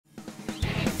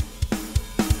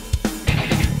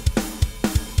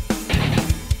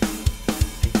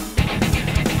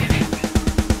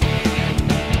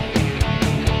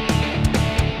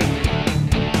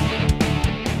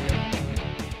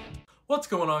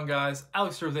going on, guys?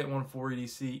 Alex here with 814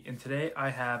 EDC, and today I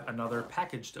have another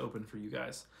package to open for you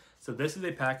guys. So this is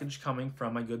a package coming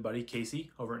from my good buddy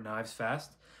Casey over at Knives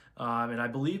Fast, and I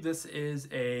believe this is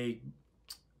a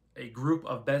group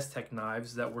of Bestech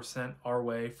knives that were sent our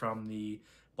way from the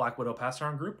Black Widow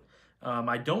passaround group.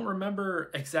 I don't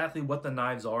remember exactly what the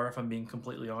knives are, if I'm being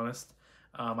completely honest.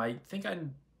 I think I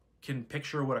can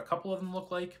picture what a couple of them look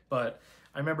like, but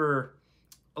I remember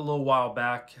a little while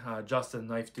back, Justin,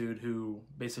 Knife Dude, who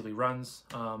basically runs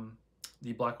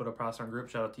the Black Widow passaround group.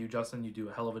 Shout out to you, Justin. You do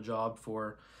a hell of a job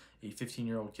for a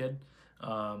 15-year-old kid.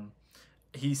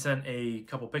 He sent a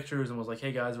couple pictures and was like,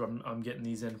 "Hey guys, I'm getting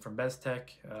these in from Bestech.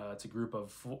 It's a group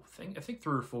of I think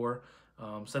 3 or 4.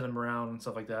 Send them around and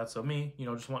stuff like that." So me,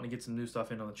 just wanting to get some new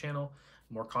stuff in on the channel,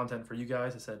 more content for you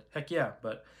guys. I said, "Heck yeah!"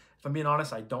 But if I'm being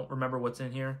honest, I don't remember what's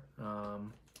in here.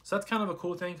 So that's kind of a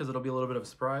cool thing because it'll be a little bit of a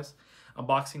surprise.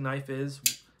 Unboxing knife is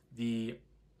the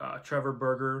Trevor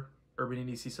Berger Urban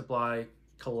EDC Supply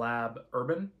Collab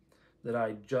Urban that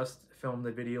I just filmed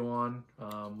the video on.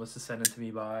 Was sent in to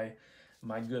me by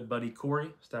my good buddy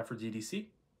Corey, Stafford's EDC,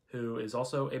 who is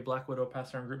also a Black Widow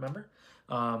passaround group member.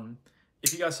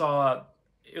 If you guys saw,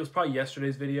 it was probably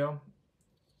yesterday's video.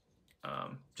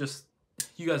 Just,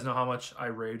 you guys know how much I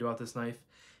raved about this knife,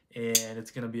 and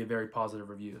it's going to be a very positive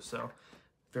review. So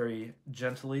very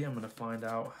gently, I'm going to find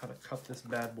out how to cut this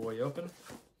bad boy open.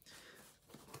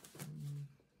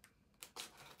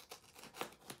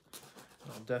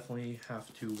 I'll definitely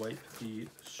have to wipe the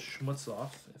schmutz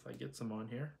off if I get some on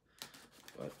here.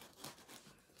 But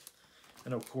I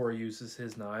know Corey uses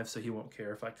his knife, so he won't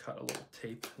care if I cut a little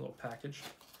tape, a little package.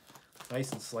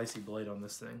 Nice and slicey blade on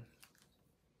this thing.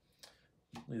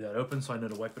 Leave that open so I know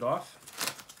to wipe it off.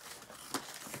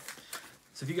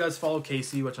 So if you guys follow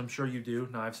Casey, which I'm sure you do,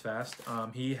 Knives Fast,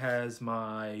 he has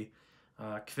my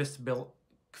Kvist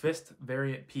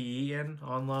variant PE in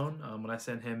on loan. When I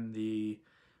sent him the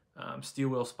steel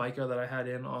wheel spica that I had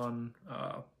in on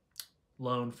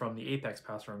loan from the Apex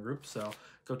passaround group. So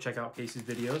go check out Casey's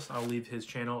videos. I'll leave his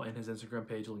channel and his Instagram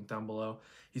page linked down below.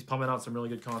 He's pumping out some really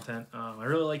good content. I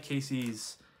really like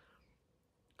Casey's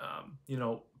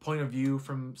point of view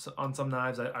on some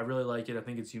knives. I really like it. I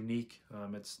think it's unique.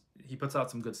 He puts out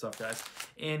some good stuff, guys.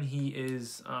 And he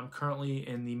is currently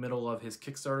in the middle of his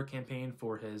Kickstarter campaign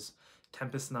for his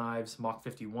Tempest Knives Mach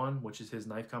 51, which is his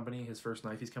knife company, his first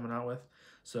knife he's coming out with.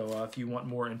 So if you want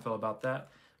more info about that,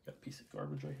 got a piece of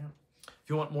garbage right here. If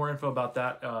you want more info about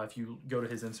that, if you go to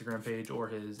his Instagram page or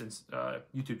his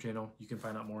YouTube channel, you can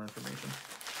find out more information.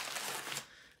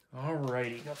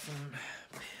 Alrighty, got some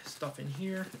stuff in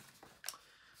here.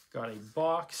 Got a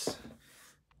box.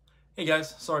 Hey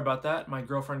guys, sorry about that. My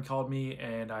girlfriend called me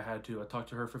and I had to talk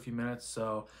to her for a few minutes,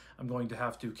 so I'm going to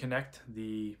have to connect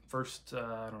the first,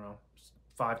 I don't know,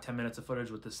 5-10 minutes of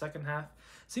footage with the second half.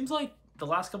 Seems like the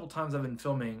last couple times I've been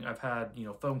filming, I've had,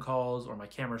 phone calls or my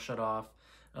camera shut off,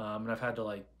 and I've had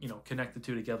to connect the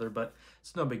two together, but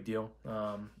it's no big deal.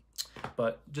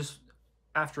 But just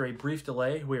after a brief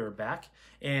delay, we were back,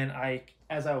 and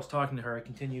as I was talking to her, I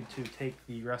continued to take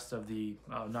the rest of the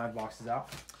knife boxes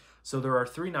out. So there are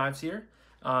 3 knives here.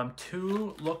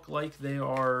 2 look like they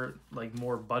are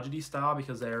more budgety style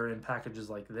because they're in packages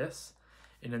like this,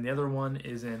 and then the other one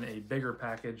is in a bigger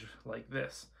package like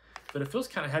this. But it feels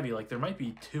kind of heavy, like there might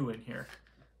be 2 in here.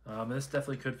 And this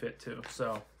definitely could fit 2.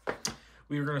 So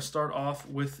we are going to start off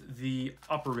with the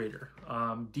operator,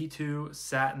 D2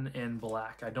 satin and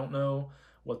black. I don't know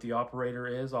what the operator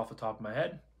is off the top of my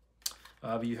head,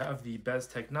 but you have the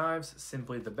Bestech knives,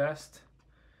 simply the best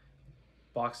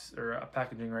box or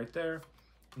packaging right there.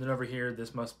 And then over here,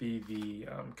 this must be the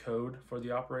code for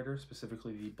the operator,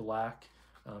 specifically the black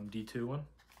D2 one,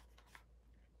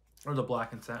 or the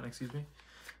black and satin, excuse me.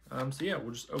 So yeah,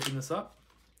 we'll just open this up.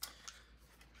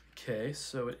 Okay,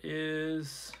 so it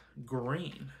is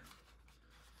green.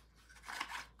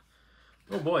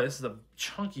 Oh boy, this is a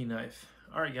chunky knife.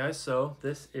 All right, guys, so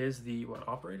this is the,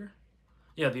 operator?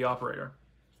 Yeah, the operator.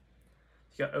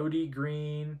 You got OD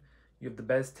green, you have the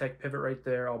Bestech pivot right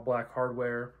there, all black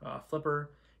hardware,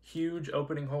 flipper, huge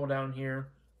opening hole down here,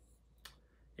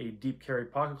 a deep carry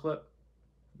pocket clip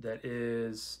that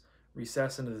is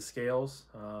recessed into the scales,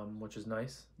 which is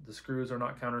nice. The screws are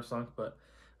not countersunk, but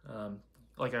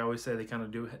like I always say, they kind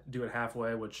of do it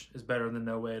halfway, which is better than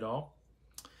no way at all.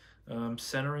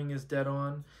 Centering is dead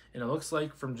on, and it looks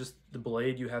like from just the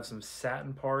blade you have some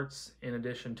satin parts in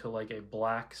addition to a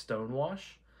black stone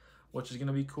wash, which is going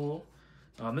to be cool.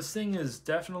 This thing is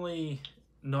definitely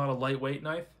not a lightweight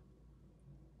knife,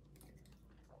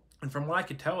 and from what I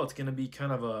could tell, it's going to be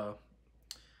kind of a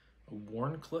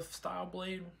Warncliffe style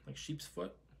blade, like sheep's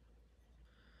foot.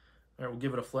 All right, we'll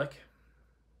give it a flick.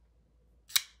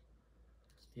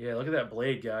 Yeah, look at that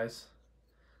blade, guys.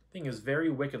 Thing is very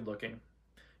wicked looking.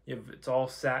 It's all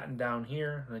satin down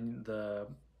here, and the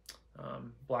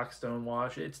black stone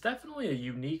wash. It's definitely a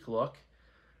unique look.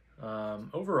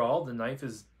 Overall, the knife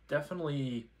is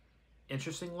definitely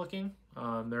interesting looking.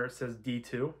 There it says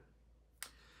D2.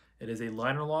 It is a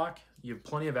liner lock. You have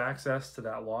plenty of access to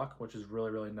that lock, which is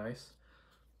really, really nice.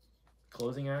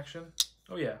 Closing action.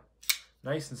 Oh yeah,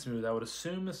 nice and smooth. I would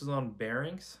assume this is on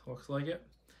bearings. Looks like it.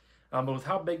 But with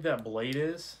how big that blade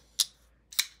is,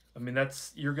 I mean,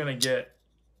 you're gonna get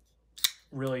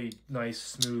really nice,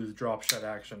 smooth drop shot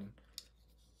action.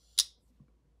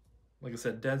 Like I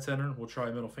said, dead center. We'll try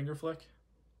a middle finger flick.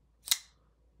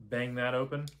 Bang that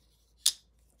open.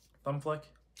 Thumb flick.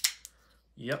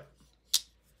 Yep.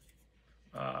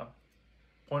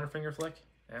 Pointer finger flick.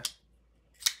 Yeah.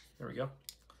 There we go.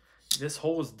 This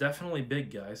hole is definitely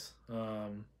big, guys.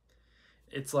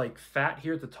 It's like fat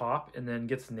here at the top and then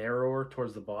gets narrower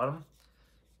towards the bottom.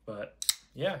 But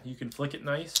yeah, you can flick it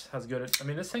nice. Has good. I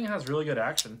mean, this thing has really good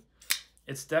action.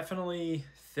 It's definitely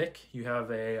thick. You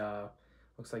have a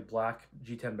looks like black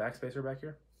G10 backspacer back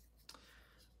here.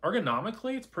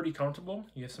 Ergonomically, it's pretty comfortable.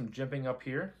 You have some jimping up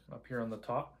here on the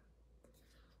top.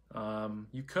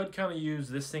 You could kind of use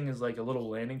this thing as like a little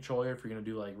landing choier if you're going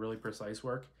to do like really precise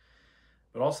work.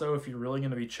 But also, if you're really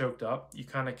going to be choked up, you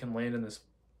kind of can land in this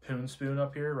poon spoon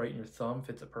up here, right in your thumb.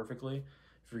 Fits it perfectly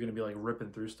if you're going to be like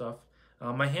ripping through stuff.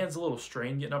 My hand's a little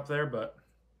strained getting up there, but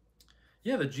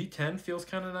yeah, the G10 feels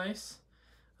kind of nice.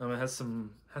 It has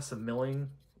some milling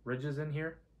ridges in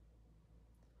here.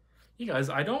 You guys,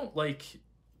 I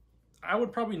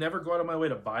would probably never go out of my way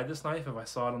to buy this knife if I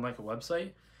saw it on like a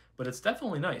website, but it's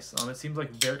definitely nice. It seems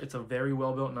like it's a very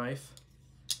well built knife.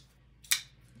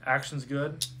 Action's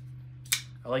good.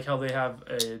 I like how they have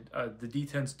the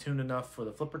D10's tuned enough for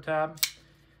the flipper tab,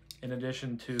 in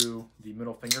addition to the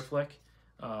middle finger flick.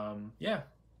 Yeah,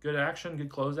 good action, good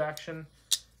close action.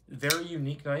 Very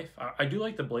unique knife. I do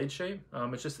like the blade shape.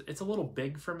 It's a little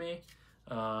big for me.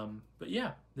 But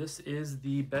yeah, this is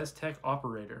the Bestech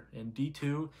operator in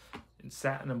D2, in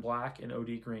satin and black, and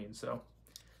OD green. So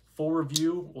full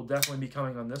review will definitely be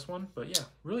coming on this one. But yeah,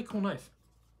 really cool knife.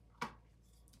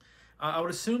 I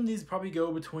would assume these probably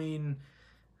go between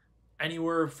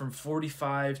anywhere from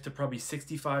 $45 to probably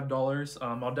 $65.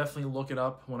 I'll definitely look it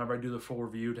up whenever I do the full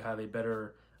review to have a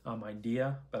better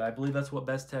idea, but I believe that's what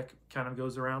Bestech kind of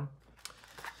goes around.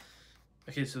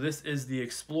 Okay, so this is the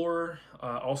Explorer,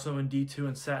 also in D2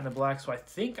 and satin and black. So I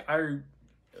think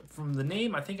from the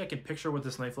name, I think I can picture what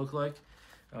this knife looks like.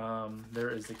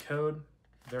 There is the code,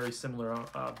 very similar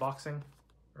boxing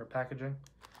or packaging,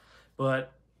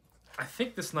 but I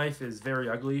think this knife is very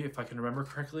ugly if I can remember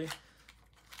correctly.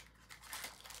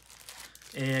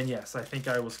 And yes, I think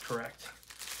I was correct.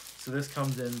 So this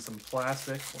comes in some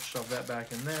plastic. We'll shove that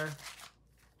back in there.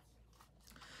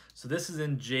 So this is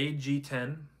in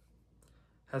JG10.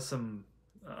 Has some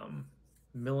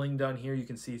milling done here. You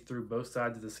can see through both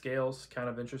sides of the scales. Kind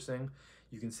of interesting.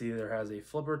 You can see there has a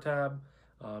flipper tab.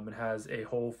 It has a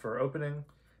hole for opening,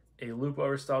 a loop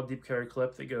over style deep carry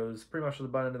clip that goes pretty much to the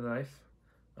butt end of the knife.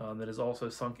 That is also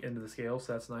sunk into the scale,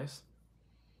 so that's nice.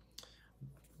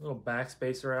 Little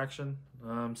backspacer action.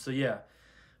 So yeah,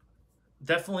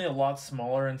 definitely a lot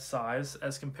smaller in size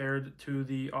as compared to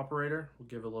the operator. We'll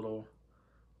give a little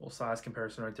size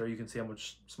comparison right there. You can see how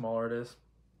much smaller it is.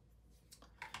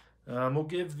 We'll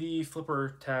give the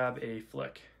flipper tab a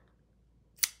flick.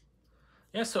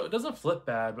 Yeah, so it doesn't flip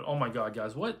bad, but oh my god,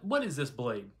 guys, what is this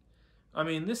blade? I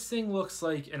mean, this thing looks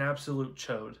like an absolute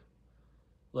chode.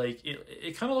 Like,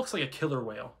 it kind of looks like a killer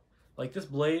whale. Like this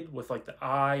blade with like the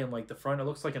eye and like the front, it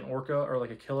looks like an orca or like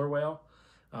a killer whale.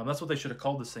 That's what they should have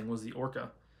called this thing, was the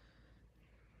orca.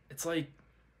 It's like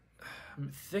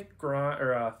thick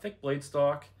blade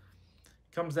stock.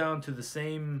 Comes down to the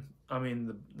same, I mean,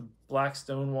 the black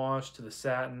stone wash to the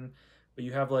satin, but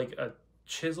you have like a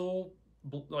chisel,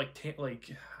 like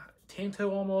tanto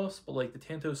almost, but like the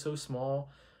tanto is so small.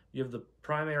 You have the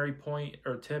primary point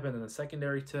or tip and then the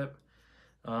secondary tip.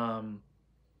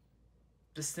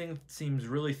 This thing seems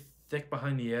really thick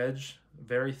behind the edge,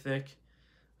 very thick.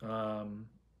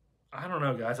 I don't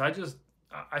know, guys.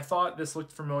 I thought this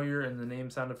looked familiar and the name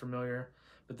sounded familiar,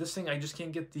 but this thing, I just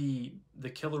can't get the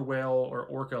killer whale or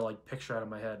orca like picture out of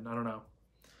my head. I don't know.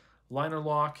 Liner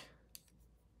lock.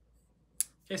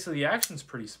 Okay, so the action's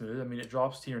pretty smooth. I mean, it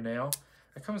drops to your nail.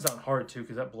 It comes down hard too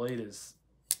because that blade's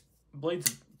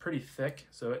pretty thick,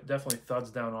 so it definitely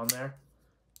thuds down on there.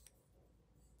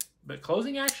 But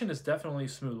closing action is definitely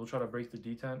smooth. We'll try to break the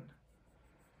detent.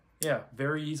 Yeah,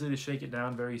 very easy to shake it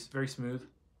down. Very, very smooth.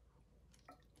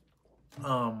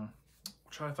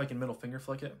 Try if I can middle finger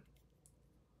flick it.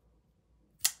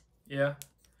 Yeah,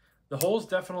 the hole's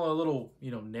definitely a little,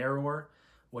 you know, narrower,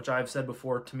 which I've said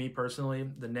before. To me personally,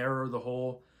 the narrower the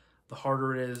hole, the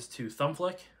harder it is to thumb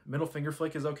flick. Middle finger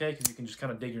flick is okay because you can just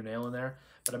kind of dig your nail in there.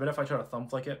 But I bet if I try to thumb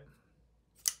flick it,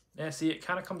 yeah, see, it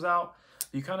kind of comes out.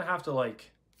 You kind of have to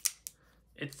like,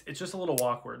 it's just a little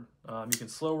awkward. You can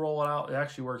slow roll it out. It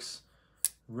actually works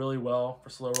really well for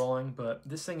slow rolling, but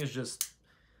this thing is just,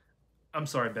 I'm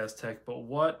sorry, Bestech, but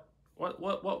what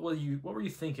were you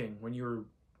thinking when you were,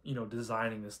 you know,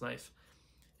 designing this knife?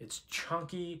 It's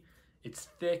chunky, it's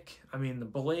thick. I mean, the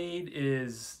blade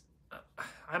is,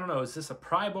 I don't know, is this a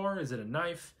pry bar? Is it a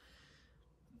knife?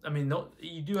 I mean, no,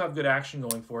 you do have good action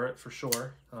going for it, for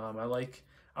sure. I like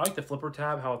the flipper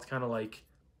tab, how it's kind of like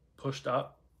pushed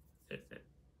up. It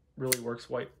really works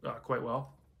quite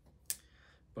well.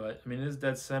 But I mean, it is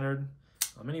dead centered.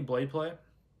 Any blade play?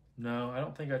 No, I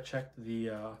don't think I checked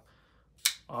the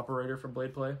operator for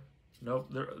blade play.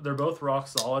 Nope, they're both rock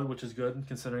solid, which is good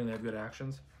considering they have good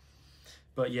actions.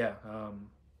 But yeah,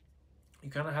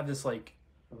 you kind of have this like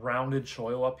rounded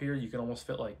choil up here. You can almost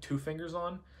fit like 2 fingers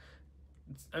on.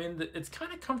 I mean, it's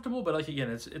kind of comfortable, but like again,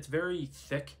 it's very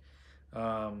thick.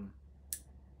 Yeah,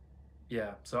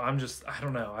 so I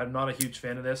don't know. I'm not a huge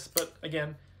fan of this, but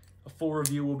again, a full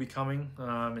review will be coming.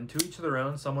 And to each of their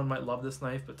own. Someone might love this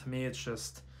knife, but to me, it's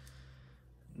just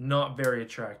not very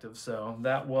attractive. So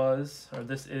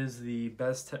this is the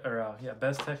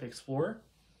Bestech Explorer.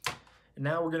 And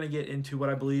now we're gonna get into what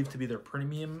I believe to be their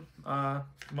premium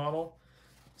model.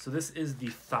 So this is the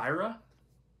Thyra.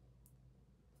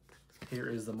 Here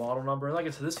is the model number. Like I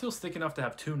said, this feels thick enough to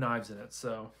have 2 knives in it.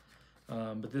 So,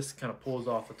 but this kind of pulls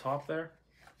off the top there.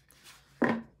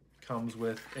 Comes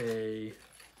with a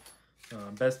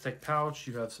Bestech pouch.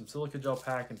 You have some silica gel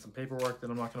pack and some paperwork that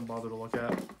I'm not going to bother to look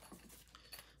at.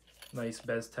 Nice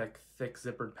Bestech thick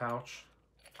zippered pouch.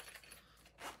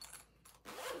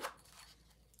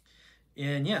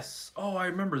 And yes, oh, I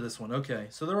remember this one. Okay,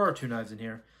 so there are 2 knives in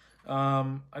here.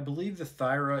 I believe the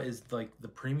Thyra is like the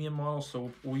premium model,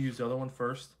 so we'll use the other one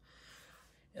first.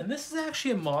 And this is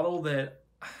actually a model that,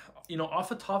 you know, off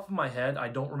the top of my head, I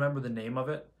don't remember the name of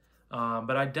it.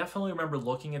 But I definitely remember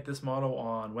looking at this model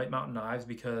on White Mountain Knives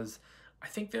because I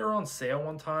think they were on sale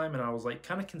one time and I was like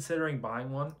kind of considering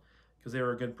buying one because they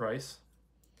were a good price.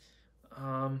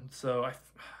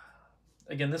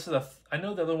 Again, I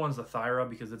know the other one's the Thyra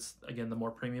because it's, again, the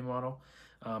more premium model,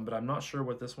 but I'm not sure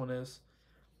what this one is.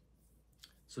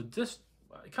 So this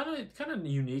kind of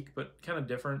unique, but kind of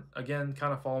different. Again,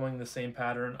 kind of following the same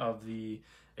pattern of the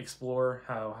Explorer,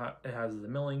 how it has the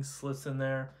milling slits in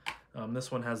there. This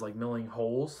one has like milling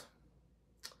holes.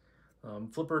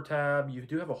 Flipper tab, you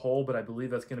do have a hole, but I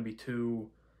believe that's going to be too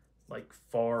like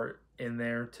far in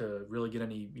there to really get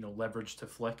any, you know, leverage to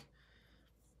flick.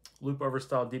 Loop over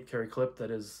style deep carry clip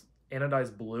that is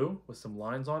anodized blue with some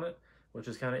lines on it, which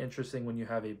is kind of interesting when you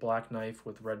have a black knife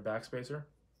with red backspacer.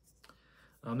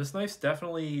 This knife's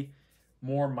definitely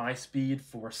more my speed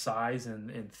for size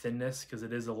and thinness because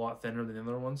it is a lot thinner than the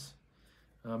other ones.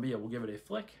 But yeah, we'll give it a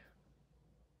flick.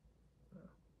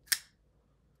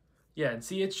 Yeah, and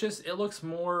see, it looks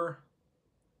more,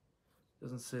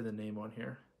 doesn't say the name on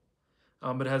here,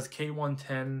 but it has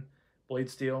K110 blade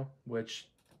steel, which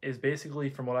is basically,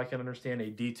 from what I can understand,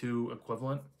 a D2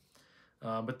 equivalent.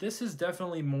 But this is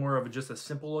definitely more of just a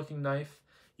simple looking knife.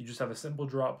 You just have a simple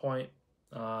drop point.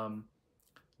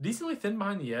 Decently thin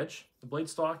behind the edge. The blade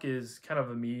stock is kind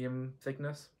of a medium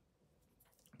thickness,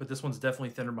 but this one's definitely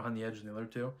thinner behind the edge than the other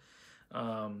 2.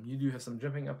 You do have some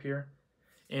jimping up here.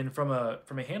 And from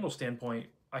a handle standpoint,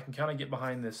 I can kind of get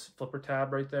behind this flipper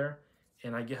tab right there,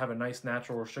 and I have a nice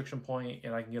natural restriction point,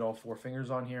 and I can get all 4 fingers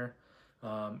on here.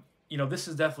 You know, this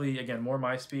is definitely, again, more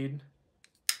my speed.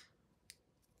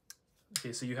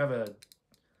 Okay, so you have a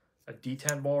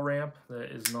detent ball ramp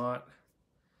that is not...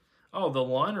 Oh, the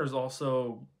liner is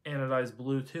also anodized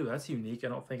blue too. That's unique. I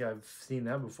don't think I've seen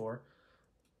that before.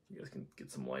 You guys can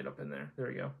get some light up in there. There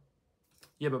you go.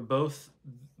 Yeah, but both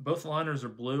liners are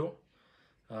blue.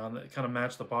 That kind of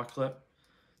match the pot clip.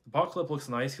 The pot clip looks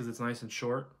nice because it's nice and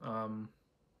short.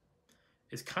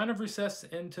 It's kind of recessed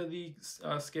into the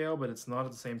scale, but it's not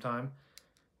at the same time.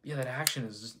 Yeah, that action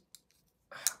is just...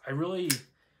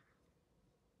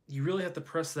 You really have to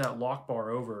press that lock bar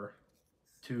over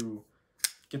to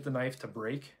get the knife to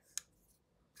break.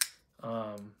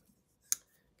 Because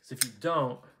if you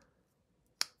don't,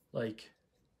 like,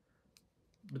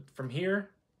 but from here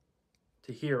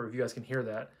to here, if you guys can hear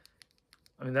that,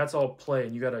 I mean, that's all play,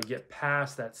 and you got to get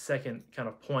past that second kind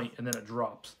of point, and then it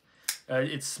drops.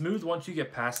 It's smooth once you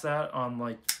get past that on,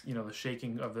 like, you know, the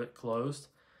shaking of it closed,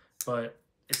 but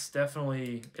it's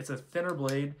a thinner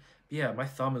blade. But yeah, my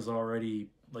thumb is already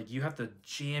like you have to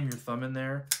jam your thumb in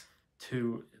there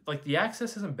to, like, the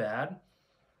access isn't bad,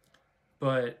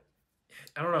 but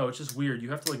I don't know, it's just weird. You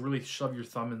have to like really shove your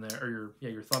thumb in there, or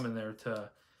your thumb in there to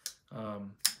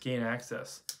gain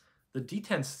access. The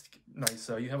detent's nice,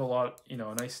 so you have a lot, you know,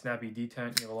 a nice snappy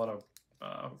detent. You have a lot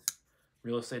of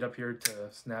real estate up here to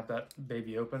snap that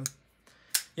baby open.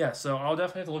 Yeah, so I'll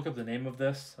definitely have to look up the name of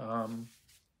this.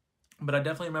 But I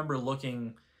definitely remember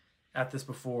looking at this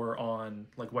before on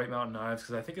like White Mountain Knives,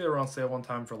 because I think they were on sale one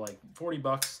time for like 40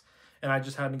 bucks, and I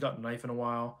just hadn't gotten a knife in a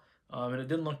while. And it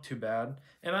didn't look too bad.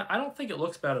 And I don't think it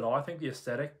looks bad at all. I think the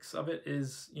aesthetics of it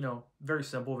is, you know, very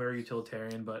simple, very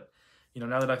utilitarian. But, you know,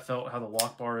 now that I felt how the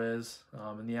lock bar is,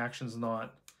 and the action's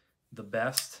not the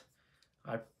best,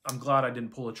 I'm glad I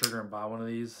didn't pull the trigger and buy one of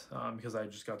these, because I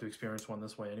just got to experience one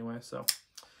this way anyway. So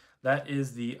that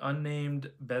is the unnamed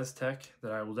Bestech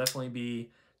that I will definitely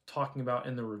be talking about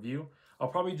in the review. I'll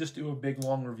probably just do a big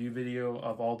long review video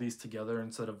of all these together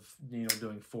instead of, you know,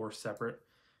 doing 4 separate.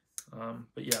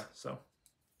 But yeah, so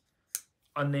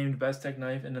unnamed Bestech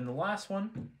knife. And then the last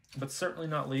one, but certainly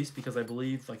not least, because I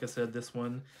believe, like I said, this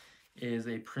one is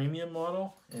a premium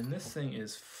model, and this thing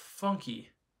is funky.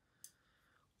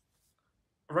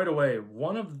 Right away,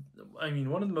 one of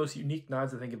the most unique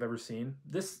knives I think I've ever seen.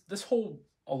 This whole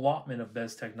allotment of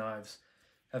Bestech knives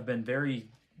have been very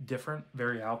different,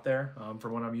 very out there,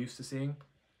 from what I'm used to seeing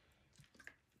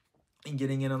and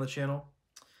getting in on the channel.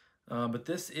 But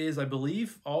this is, I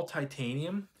believe, all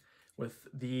titanium with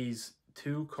these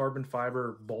 2 carbon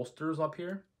fiber bolsters up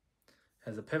here.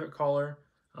 Has a pivot collar.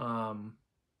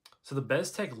 So the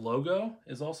Bestech logo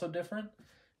is also different.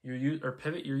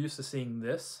 Pivot, you're used to seeing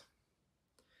this.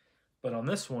 But on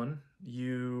this one, I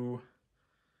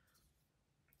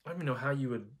don't even know how you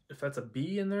would, if that's a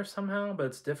B in there somehow, but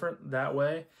it's different that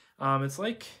way. It's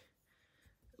like,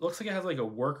 it looks like it has like a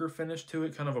worker finish to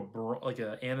it, kind of like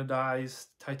a anodized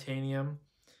titanium.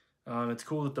 It's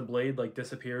cool that the blade like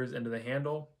disappears into the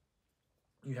handle.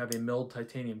 You have a milled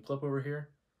titanium clip over here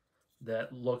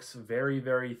that looks very,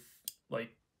 very like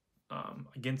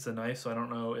against the knife. So I don't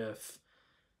know if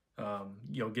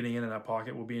you know, getting in that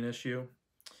pocket will be an issue.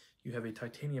 You have a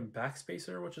titanium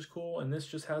backspacer, which is cool, and this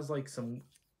just has like some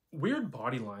weird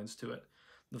body lines to it.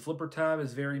 The flipper tab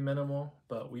is very minimal,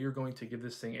 but we are going to give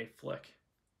this thing a flick.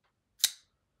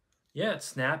 Yeah, it's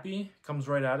snappy, comes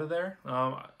right out of there.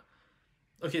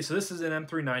 Okay, so this is an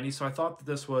M390, so I thought that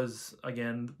this was,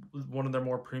 again, one of their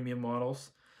more premium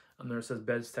models. And there it says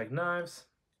Bestech Knives,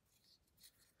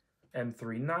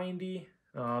 M390.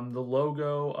 The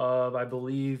logo of, I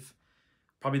believe,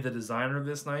 probably the designer of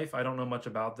this knife. I don't know much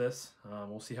about this.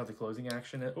 We'll see how the closing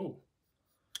action is. Oh,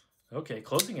 okay,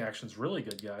 closing action's really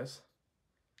good, guys.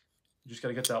 You just got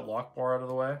to get that lock bar out of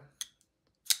the way.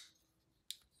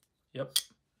 Yep,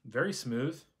 very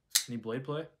smooth. Any blade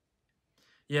play?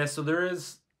 Yeah, so there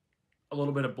is a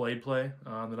little bit of blade play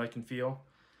that I can feel.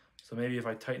 So maybe if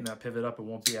I tighten that pivot up, it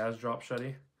won't be as drop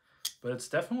shutty. But it's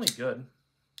definitely good.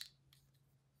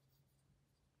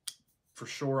 For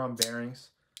sure on bearings.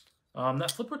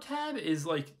 That flipper tab is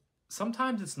like,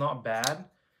 sometimes it's not bad,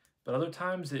 but other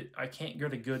times I can't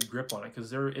get a good grip on it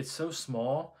because it's so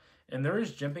small, and there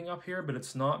is jimping up here, but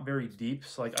it's not very deep,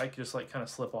 so like I could just like kind of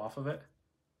slip off of it,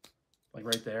 like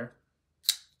right there.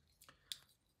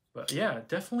 But yeah,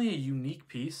 definitely a unique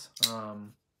piece.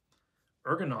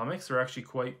 Ergonomics are actually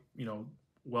quite, you know,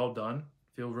 well done.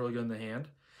 Feel really good in the hand.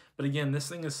 But again, this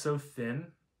thing is so thin.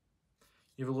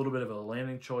 You have a little bit of a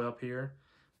landing choy up here.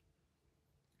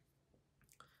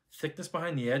 Thickness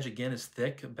behind the edge, again, is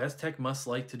thick. Bestech must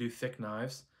like to do thick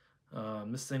knives.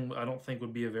 This thing, I don't think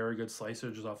would be a very good slicer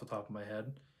just off the top of my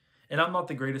head. And I'm not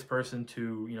the greatest person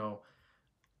to, you know,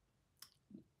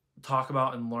 talk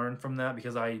about and learn from that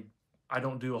because I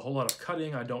don't do a whole lot of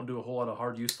cutting. I don't do a whole lot of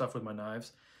hard use stuff with my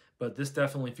knives. But this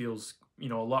definitely feels, you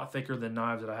know, a lot thicker than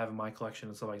knives that I have in my collection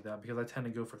and stuff like that because I tend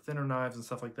to go for thinner knives and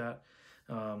stuff like that.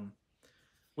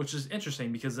 Which is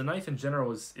interesting because the knife in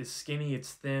general is skinny,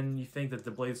 it's thin. You think that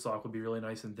the blade stock would be really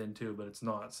nice and thin too, but it's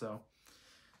not. So,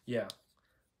 yeah.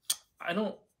 I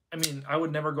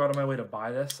would never go out of my way to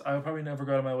buy this. I would probably never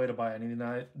go out of my way to buy any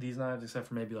of these knives except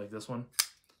for maybe like this one.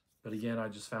 But again, I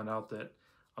just found out that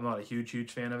I'm not a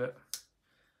huge fan of it.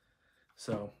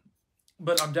 So,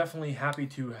 but I'm definitely happy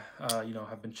to, you know,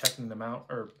 have been checking them out,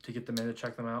 or to get them in to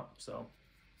check them out. So,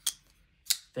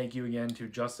 thank you again to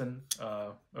Justin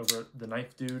over at The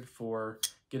Knife Dude for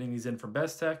getting these in from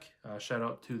Bestech. Shout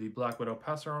out to the Black Widow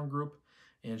passaround group,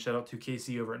 and shout out to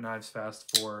Casey over at Knives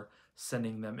Fast for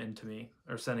sending them into me,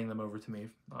 or sending them over to me.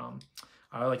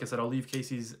 Like I said, I'll leave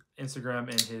Casey's Instagram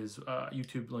and his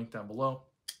YouTube link down below.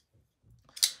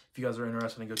 If you guys are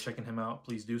interested in go checking him out,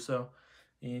 please do so.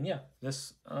 And yeah,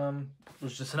 this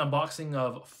was just an unboxing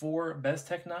of 4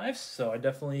 Bestech knives. So I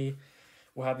definitely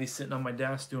will have these sitting on my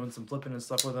desk doing some flipping and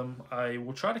stuff with them. I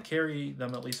will try to carry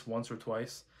them at least once or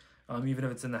twice. Even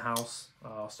if it's in the house,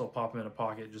 I'll still pop them in a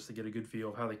pocket just to get a good feel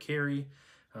of how they carry.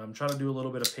 Try to do a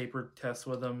little bit of paper tests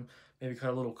with them, maybe cut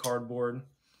a little cardboard,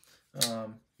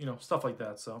 you know, stuff like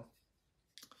that. So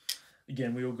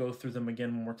again, we will go through them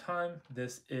again one more time.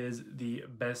 This is the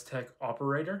Bestech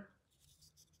Operator.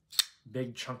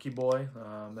 Big chunky boy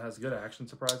that has good action,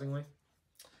 surprisingly.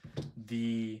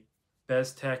 The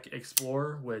Bestech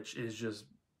Explorer, which is just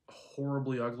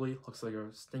horribly ugly. Looks like a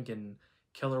stinking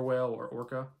killer whale or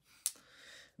orca.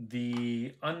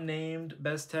 The unnamed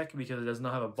Bestech, because it does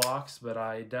not have a box, but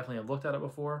I definitely have looked at it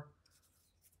before.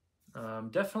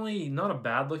 Definitely not a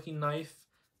bad looking knife,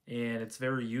 and it's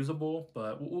very usable,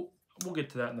 but we'll get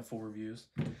to that in the full reviews.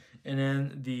 And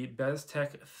then the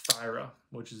Bestech Thyra,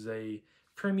 which is a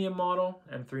premium model,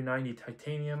 M390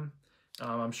 titanium.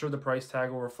 I'm sure the price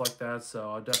tag will reflect that, so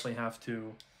I'll definitely have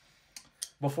to,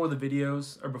 before the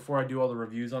videos, or before I do all the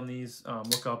reviews on these,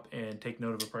 look up and take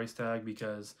note of the price tag,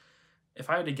 because if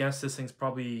I had to guess, this thing's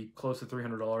probably close to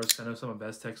 $300. I know some of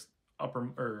Bestech's upper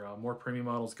or more premium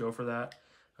models go for that.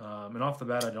 And off the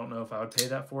bat, I don't know if I would pay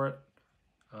that for it.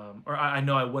 Or I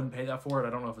know I wouldn't pay that for it. I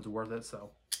don't know if it's worth it.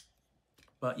 So,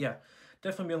 but yeah,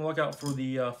 definitely be on the lookout for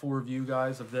the full review,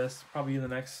 guys, of this. Probably in the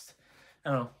next,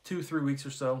 I don't know, 2-3 weeks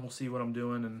or so. We'll see what I'm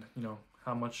doing and, you know,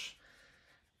 how much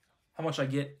I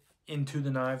get into the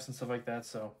knives and stuff like that.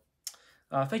 So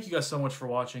thank you guys so much for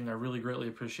watching. I really greatly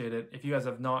appreciate it. If you guys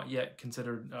have not yet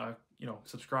considered, you know,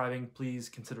 subscribing, please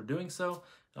consider doing so.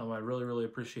 I really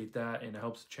appreciate that, and it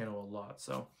helps the channel a lot.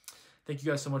 So thank you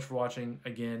guys so much for watching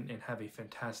again, and have a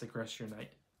fantastic rest of your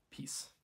night. Peace.